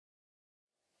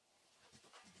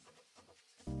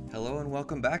Hello and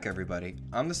welcome back, everybody.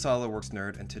 I'm the SolidWorks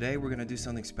nerd, and today we're going to do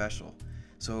something special.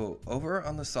 So over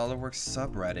on the SolidWorks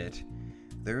subreddit,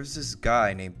 there's this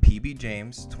guy named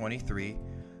PBJames23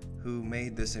 who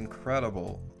made this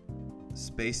incredible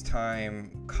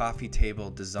SpaceTime coffee table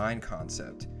design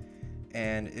concept.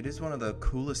 And it is one of the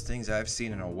coolest things I've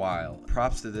seen in a while.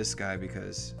 Props to this guy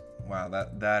because, wow,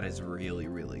 that is really,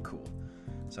 really cool.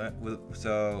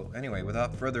 So anyway,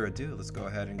 without further ado, let's go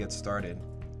ahead and get started.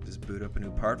 Just boot up a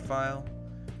new part file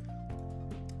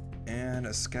and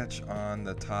a sketch on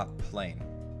the top plane.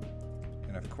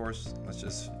 And of course, let's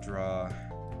just draw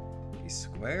a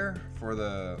square for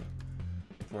the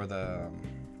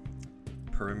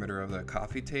perimeter of the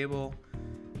coffee table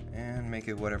and make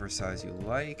it whatever size you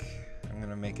like. I'm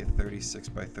gonna make it 36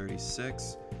 by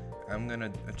 36. I'm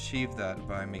gonna achieve that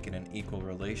by making an equal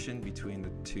relation between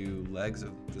the two legs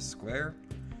of the square.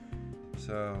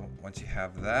 So once you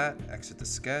have that, exit the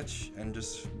sketch and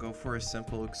just go for a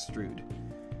simple extrude.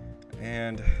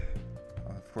 And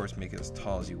of course, make it as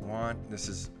tall as you want. This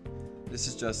is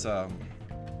just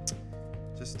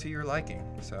to your liking.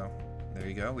 So there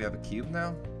you go. We have a cube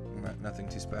now. Nothing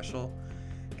too special.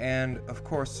 And of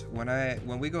course,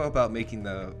 when we go about making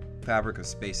the fabric of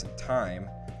space and time,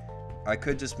 I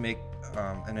could just make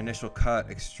an initial cut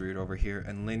extrude over here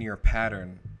and linear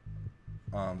pattern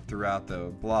throughout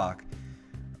the block.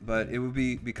 But it would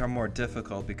become more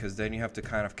difficult because then you have to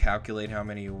kind of calculate how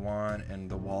many you want and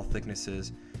the wall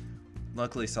thicknesses.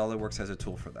 Luckily, SolidWorks has a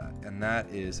tool for that, and that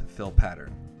is fill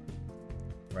pattern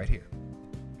right here.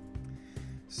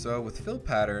 So with fill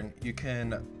pattern, you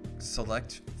can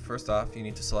select, first off, you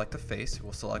need to select the face.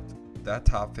 We'll select that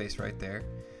top face right there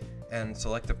and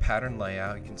select the pattern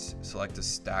layout. You can select a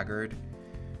staggered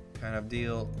kind of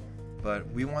deal,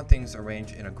 but we want things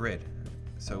arranged in a grid.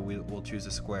 So we'll choose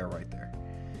a square right there.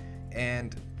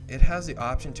 And it has the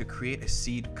option to create a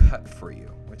seed cut for you,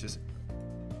 which is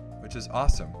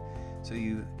awesome. So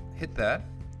you hit that,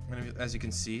 and as you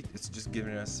can see, it's just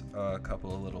giving us a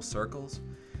couple of little circles.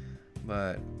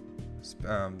 But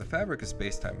the fabric of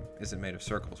space-time isn't made of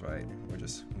circles, right?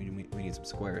 We need some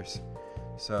squares.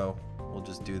 So we'll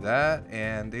just do that,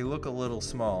 and they look a little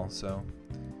small, so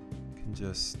you can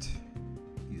just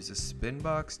use a spin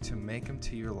box to make them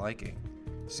to your liking.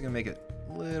 Just gonna make it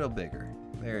a little bigger.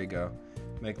 There you go.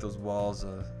 Make those walls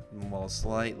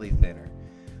slightly thinner.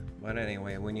 But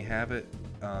anyway, when you have it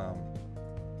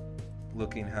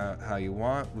looking how you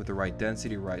want, with the right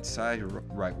density, right size,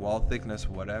 right wall thickness,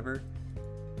 whatever,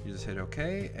 you just hit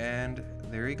OK, and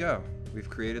there you go. We've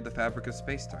created the fabric of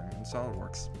space-time in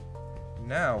SolidWorks.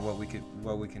 Now what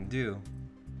we can do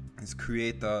is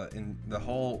create the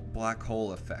whole black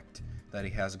hole effect that he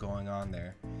has going on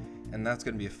there, and that's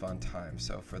going to be a fun time.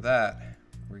 So for that,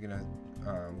 we're gonna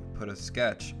put a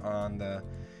sketch on the.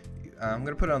 I'm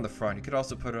gonna put it on the front. You could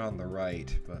also put it on the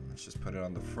right, but let's just put it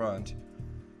on the front.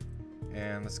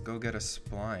 And let's go get a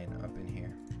spline up in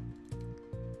here.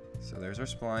 So there's our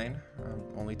spline.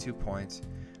 Only 2 points.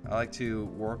 I like to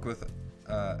work with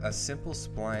as simple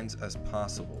splines as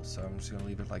possible. So I'm just gonna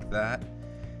leave it like that.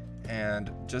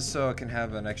 And just so I can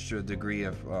have an extra degree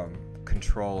of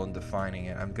control in defining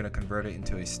it, I'm gonna convert it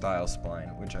into a style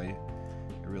spline, which I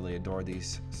really adore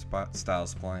these style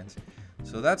splines.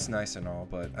 So that's nice and all,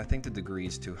 but I think the degree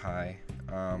is too high.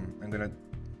 I'm gonna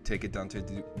take it down to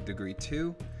degree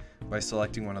 2 by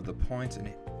selecting one of the points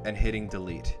and hitting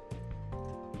delete.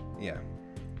 Yeah,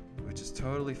 which is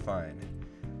totally fine.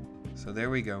 So there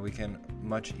we go. We can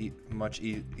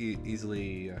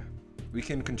easily we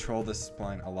can control this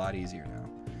spline a lot easier now.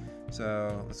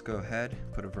 So let's go ahead,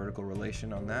 put a vertical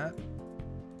relation on that,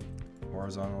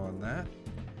 horizontal on that.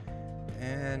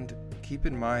 And keep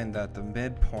in mind that the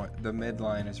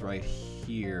midline is right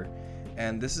here,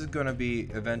 and this is going to be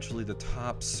eventually the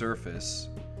top surface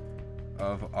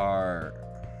of our.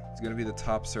 It's going to be the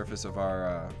top surface of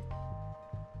our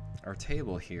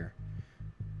table here.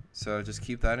 So just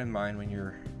keep that in mind when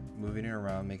you're moving it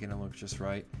around, making it look just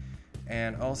right.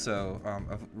 And also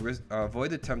avoid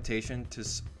the temptation to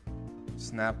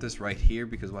snap this right here,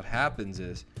 because what happens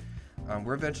is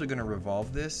we're eventually going to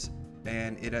revolve this,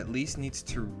 and it at least needs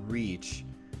to reach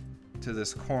to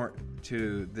this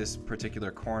particular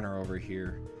corner over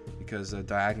here, because the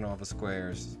diagonal of a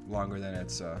square is longer than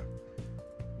its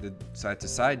the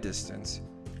side-to-side distance.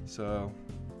 So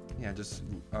yeah, just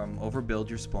overbuild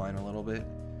your spline a little bit,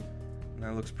 and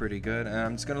that looks pretty good. And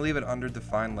I'm just gonna leave it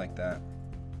underdefined like that.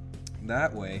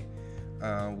 That way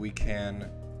we can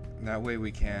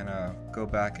go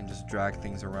back and just drag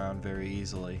things around very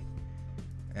easily.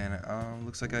 And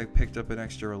looks like I picked up an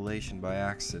extra relation by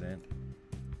accident.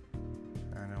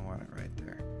 I don't want it right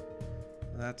there.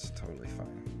 That's totally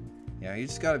fine. Yeah, you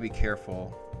just got to be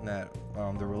careful that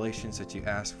the relations that you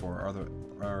ask for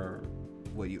are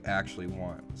what you actually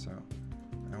want. So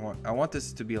I want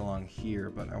this to be along here,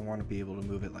 but I want to be able to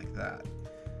move it like that.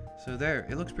 So there,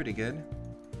 it looks pretty good.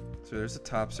 So there's the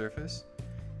top surface.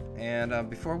 And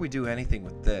before we do anything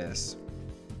with this,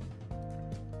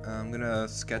 I'm gonna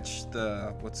sketch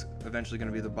what's eventually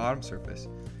gonna be the bottom surface.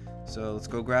 So let's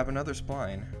go grab another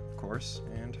spline, of course,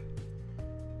 and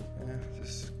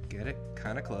just get it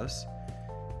kind of close.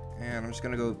 And I'm just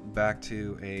gonna go back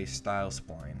to a style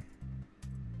spline.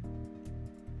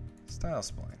 Style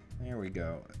spline. There we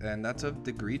go. And that's of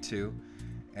degree 2.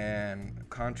 And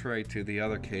contrary to the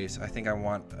other case, I think I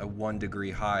want a 1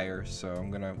 degree higher. So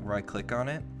I'm gonna right click on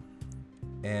it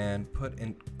and put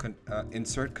in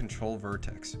insert control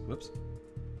vertex. Whoops.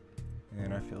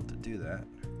 And I failed to do that.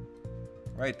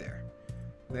 Right there.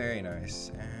 Very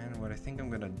nice. And what I think I'm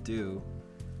gonna do,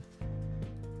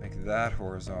 make that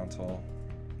horizontal.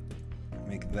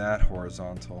 Make that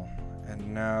horizontal.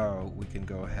 And now we can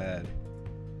go ahead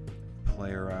and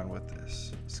play around with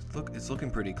this. It's looking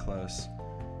pretty close,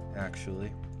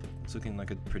 actually. It's looking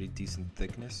like a pretty decent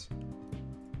thickness.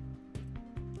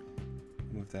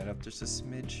 Move that up just a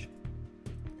smidge.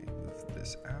 Move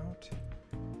this out.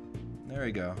 There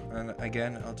we go. And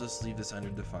again, I'll just leave this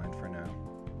underdefined for now.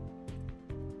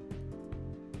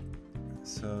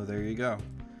 So there you go.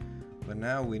 But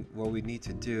now what we need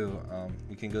to do,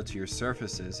 you can go to your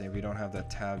surfaces, and if you don't have that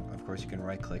tab, of course you can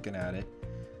right click and add it.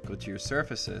 Go to your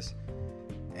surfaces,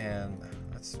 and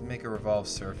let's make a revolve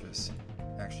surface.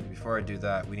 Actually, before I do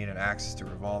that, we need an axis to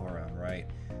revolve around, right?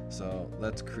 So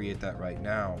let's create that right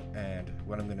now. And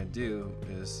what I'm going to do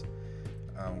is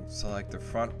select the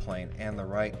front plane and the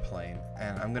right plane,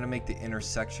 and I'm going to make the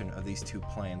intersection of these two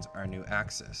planes our new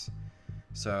axis.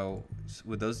 So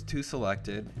with those two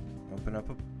selected, open up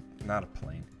not a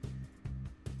plane.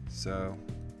 So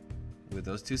with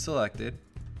those two selected,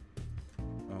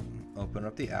 open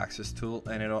up the axis tool,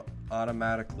 and it'll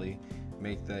automatically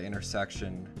make the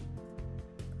intersection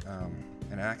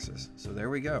an axis. So there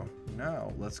we go.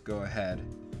 Now let's go ahead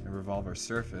and revolve our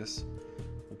surface.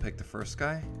 We'll pick the first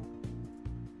guy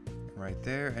right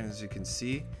there, and as you can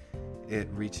see, it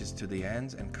reaches to the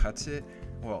ends and cuts it.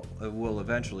 Well, it will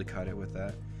eventually cut it with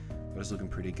that, but it's looking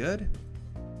pretty good.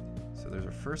 So there's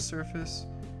our first surface,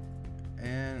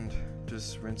 and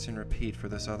just rinse and repeat for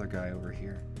this other guy over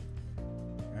here.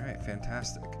 Alright,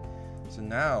 fantastic. So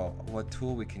now what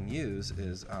tool we can use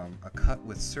is a cut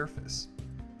with surface.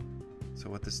 So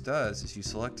what this does is you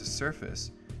select a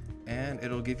surface, and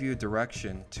it'll give you a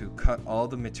direction to cut all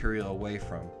the material away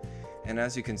from. And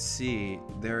as you can see,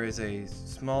 there is a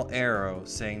small arrow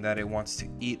saying that it wants to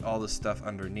eat all the stuff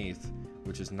underneath,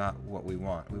 which is not what we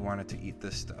want. We want it to eat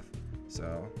this stuff.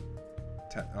 So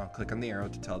I'll click on the arrow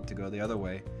to tell it to go the other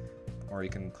way, or you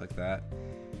can click that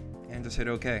and just hit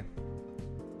OK.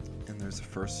 And there's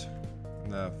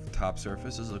the top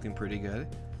surface is looking pretty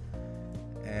good.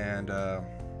 And of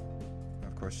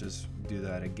course, just do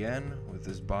that again with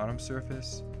this bottom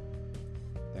surface.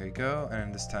 There you go,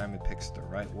 and this time it picks the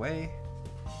right way.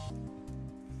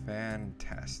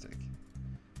 Fantastic.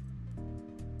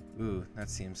 Ooh, that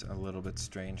seems a little bit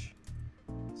strange.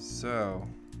 So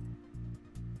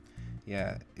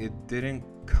yeah, it didn't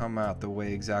come out the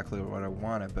way exactly what I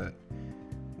wanted, but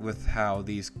with how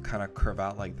these kind of curve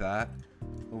out like that,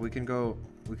 well, we can go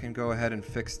ahead and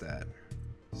fix that.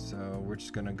 So we're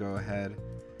just gonna go ahead,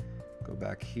 go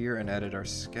back here and edit our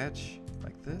sketch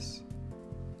like this.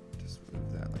 Just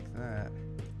move that like that.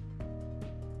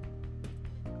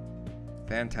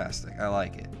 Fantastic, I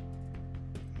like it.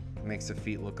 Makes the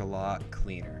feet look a lot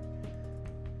cleaner.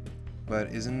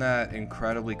 But isn't that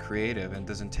incredibly creative, and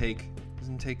doesn't take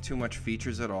too much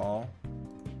features at all?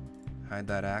 Hide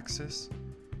that axis,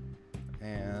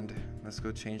 and let's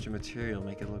go change the material,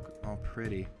 make it look all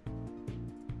pretty.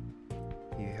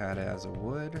 You had it as a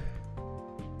wood.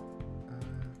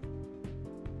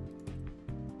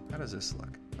 How does this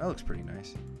look? That looks pretty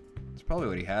nice. It's probably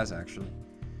what he has, actually.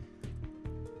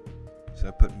 So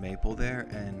I put maple there,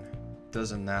 and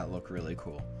doesn't that look really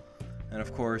cool? And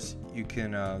of course, you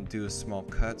can do a small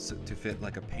cut to fit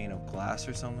like a pane of glass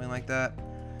or something like that.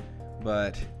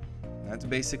 But that's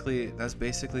basically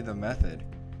the method.